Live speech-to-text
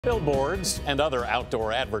Billboards and other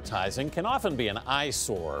outdoor advertising can often be an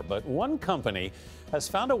eyesore, but one company has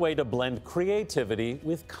found a way to blend creativity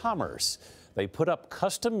with commerce. They put up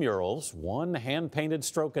custom murals, one hand-painted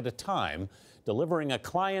stroke at a time, delivering a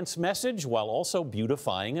client's message while also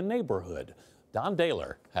beautifying a neighborhood.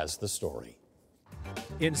 Dahler has the story.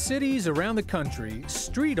 In cities around the country,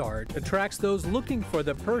 street art attracts those looking for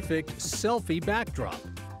the perfect selfie backdrop.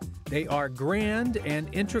 They are grand and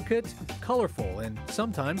intricate, colorful, and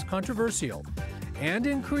sometimes controversial. And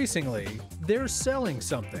increasingly, they're selling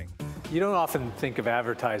something. You don't often think of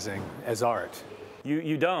advertising as art.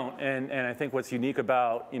 You don't, and I think what's unique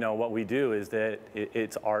about what we do is that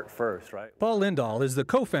it's art first, right? Paul Lindahl is the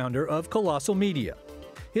co-founder of Colossal Media.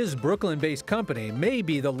 His Brooklyn-based company may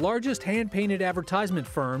be the largest hand-painted advertisement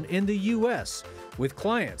firm in the U.S., with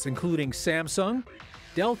clients including Samsung,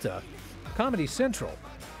 Delta, Comedy Central,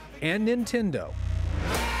 and Nintendo.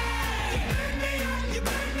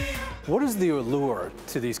 What is the allure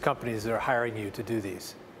to these companies that are hiring you to do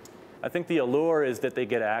these? I think the allure is that they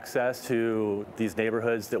get access to these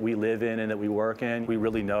neighborhoods that we live in and that we work in. We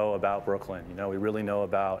really know about Brooklyn, we really know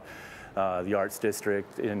about the arts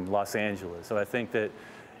district in Los Angeles. So I think that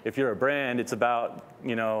if you're a brand, it's about,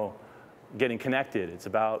 getting connected. It's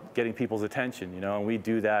about getting people's attention, and we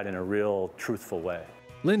do that in a real truthful way.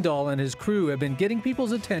 Lindahl and his crew have been getting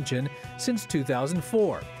people's attention since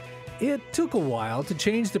 2004. It took a while to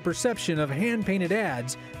change the perception of hand-painted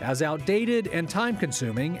ads as outdated and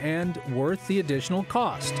time-consuming and worth the additional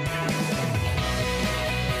cost.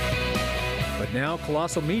 But now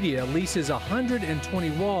Colossal Media leases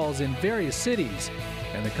 120 walls in various cities,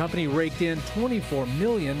 and the company raked in $24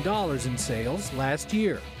 million in sales last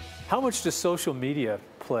year. How much does social media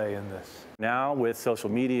play in this? Now with social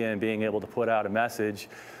media and being able to put out a message,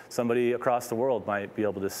 somebody across the world might be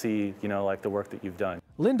able to see, like the work that you've done.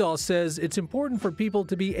 Lindahl says it's important for people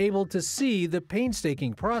to be able to see the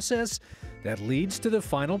painstaking process that leads to the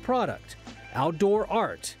final product. Outdoor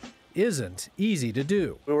art isn't easy to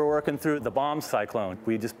do. We were working through the bomb cyclone.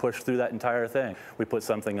 We just pushed through that entire thing. We put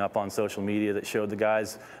something up on social media that showed the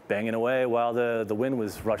guys banging away while the wind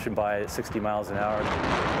was rushing by at 60 miles an hour.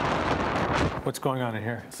 What's going on in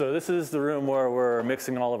here? So this is the room where we're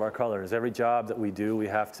mixing all of our colors. Every job that we do, we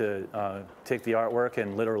have to take the artwork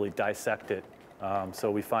and literally dissect it.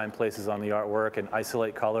 So we find places on the artwork and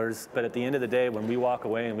isolate colors. But at the end of the day, when we walk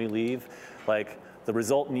away and we leave, the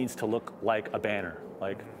result needs to look like a banner.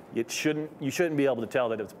 You shouldn't be able to tell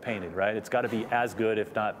that it's painted, right? It's got to be as good,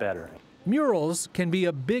 if not better. Murals can be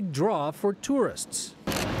a big draw for tourists,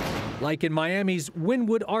 like in Miami's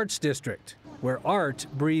Wynwood Arts District, where art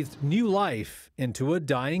breathed new life into a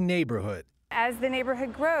dying neighborhood. As the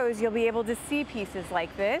neighborhood grows, you'll be able to see pieces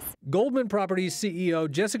like this. Goldman Properties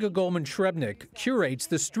CEO Jessica Goldman-Shrebnick curates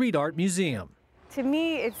the Street Art Museum. To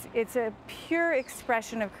me, it's a pure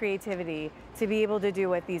expression of creativity to be able to do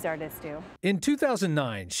what these artists do. In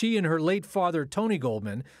 2009, she and her late father, Tony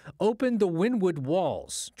Goldman, opened the Wynwood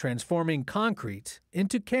Walls, transforming concrete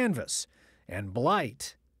into canvas and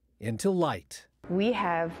blight into light. We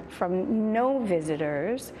have from no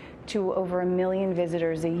visitors to over 1 million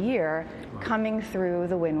visitors a year coming through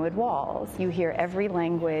the Wynwood Walls. You hear every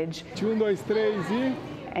language.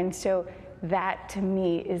 And so that, to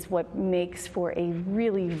me, is what makes for a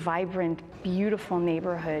really vibrant, beautiful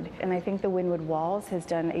neighborhood. And I think the Wynwood Walls has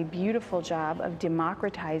done a beautiful job of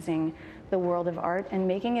democratizing the world of art and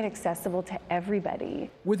making it accessible to everybody.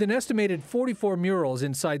 With an estimated 44 murals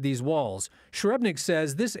inside these walls, Shrebnick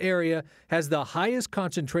says this area has the highest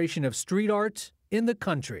concentration of street art in the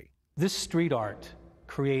country. This street art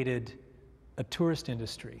created a tourist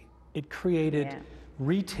industry. It created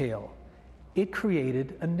retail. It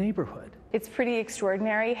created a neighborhood. It's pretty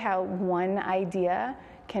extraordinary how one idea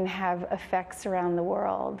can have effects around the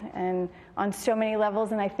world and on so many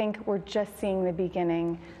levels, and I think we're just seeing the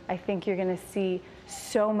beginning. I think you're going to see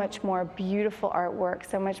so much more beautiful artwork,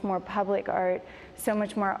 so much more public art, so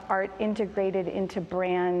much more art integrated into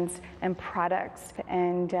brands and products,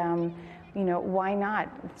 and why not?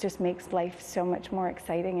 It just makes life so much more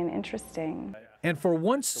exciting and interesting. And for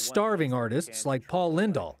once starving artists like Paul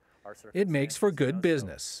Lindahl, it makes for good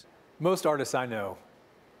business. Most artists I know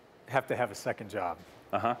have to have a second job.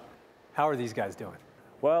 How are these guys doing?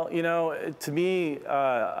 Well, to me,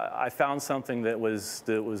 I found something that was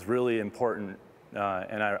really important,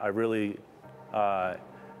 and I really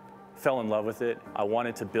fell in love with it. I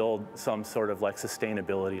wanted to build some sort of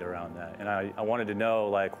sustainability around that, and I wanted to know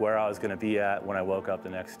where I was going to be at when I woke up the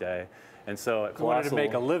next day. And so at You wanted to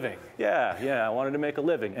make a living. Yeah, I wanted to make a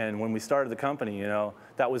living. And when we started the company, you know,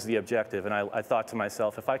 that was the objective. And I thought to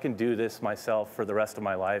myself, if I can do this myself for the rest of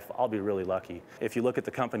my life, I'll be really lucky. If you look at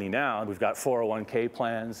the company now, we've got 401k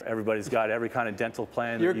plans. Everybody's got every kind of dental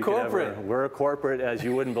plan. You're corporate. We're corporate as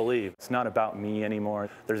you wouldn't believe. It's not about me anymore.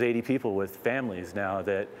 There's 80 people with families now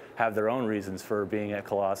that have their own reasons for being at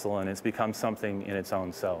Colossal, and it's become something in its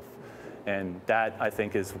own self. And that, I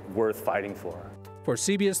think, is worth fighting for. For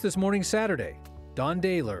CBS This Morning Saturday, Don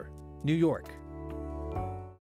Dahler, New York.